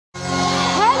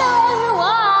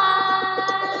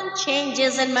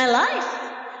Changes in My Life.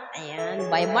 Ayan,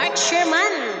 by Mark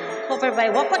Sherman. Cover by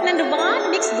Wakwat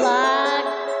Nanduban, Mixed Vlog.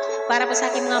 Para po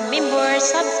sa aking mga members,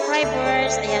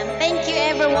 subscribers. Ayan, thank you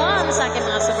everyone sa aking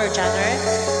mga super chatter.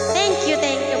 Thank you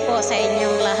po sa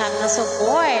inyong lahat na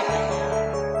support.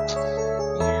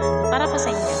 Ayan, para po sa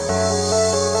inyo.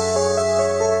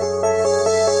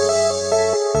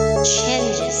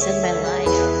 Changes in my life.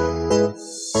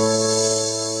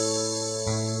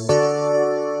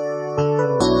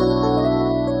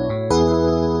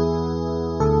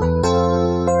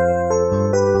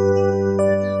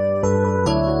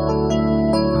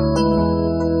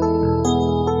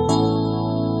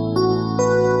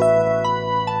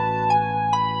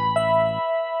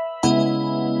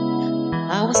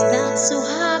 I was not so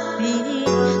happy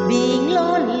being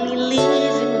lonely,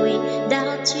 living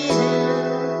without you.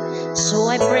 So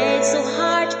I prayed so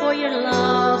hard for your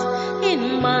love.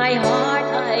 In my heart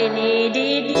I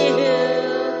needed you.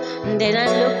 Then I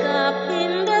look up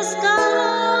in the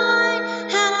sky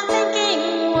and I'm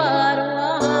thinking,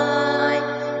 why?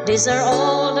 These are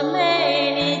all the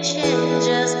many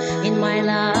changes in my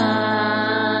life.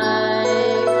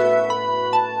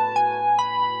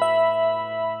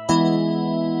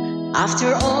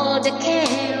 After all the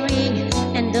caring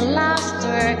and the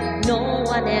laughter, no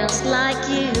one else like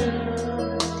you.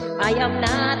 I am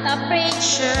not a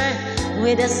preacher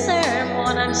with a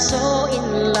sermon, I'm so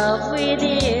in love with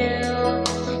you.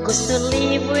 'Cause to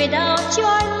live without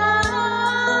your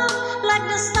love, like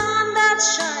the sun that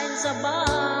shines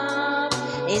above,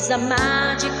 is the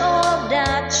magic of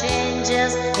that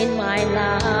changes in my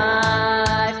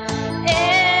life.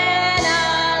 And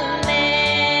I'll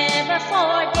never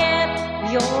forget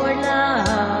your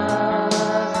love.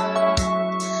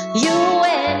 You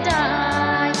and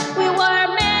I, we were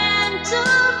meant to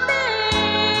be.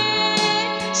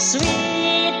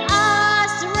 Sweet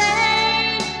as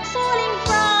rain falling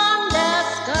from the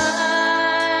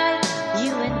sky.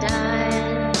 You and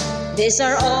I, these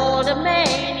are all the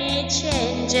many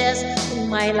changes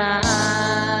in my life.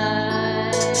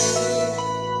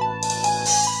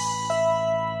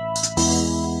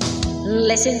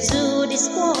 Listen to this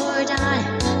word I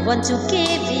want to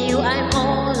give you. I'm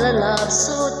all the love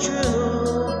so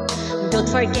true. Don't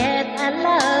forget I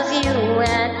love you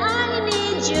and I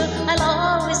need you. I'll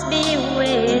always be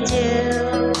with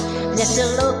you. Just to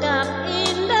look up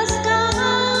in the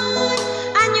sky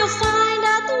and you find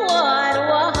out why.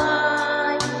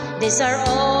 These are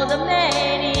all the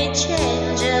many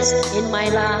changes in my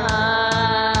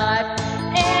life.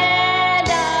 And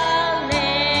I'll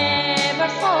never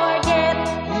forget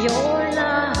your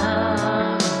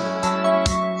love.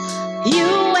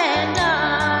 You and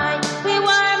I, we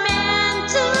were meant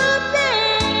to be.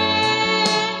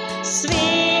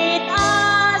 Sweet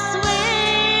as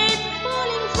wind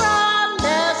falling from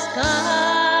the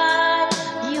sky.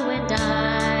 You and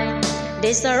I,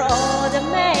 these are all the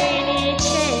many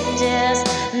changes.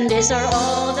 These are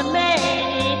all the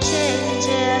many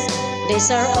changes. These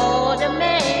are all the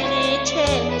many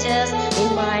changes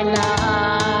in my life.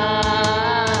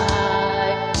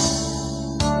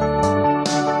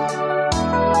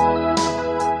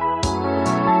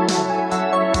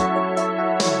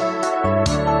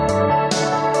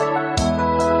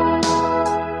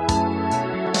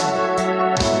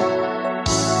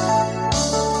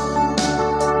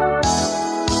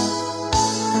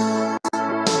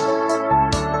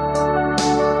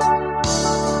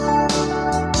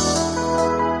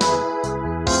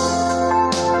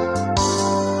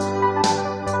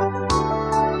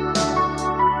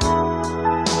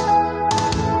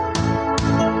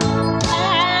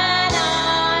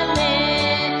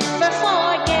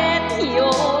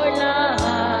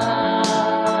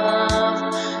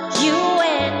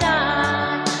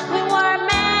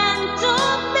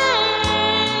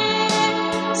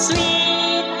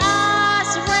 Sweet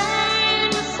as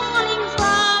rain falling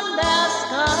from the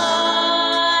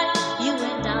sky. You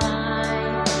and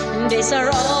I, these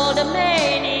are all the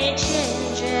many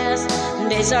changes.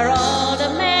 These are all the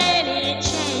many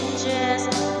changes.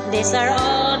 These are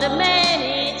all the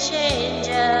many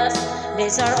changes.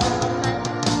 These are all my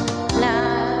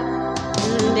love.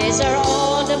 These are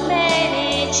all the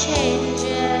many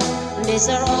changes. These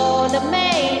are all the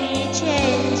many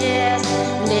changes.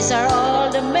 These are all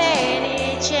the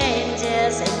many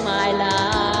changes in my life.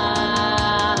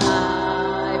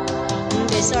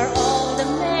 These are all the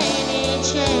many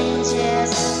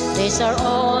changes. These are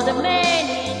all the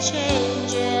many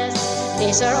changes.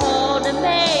 These are all the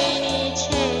many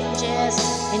changes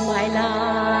in my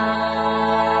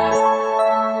life.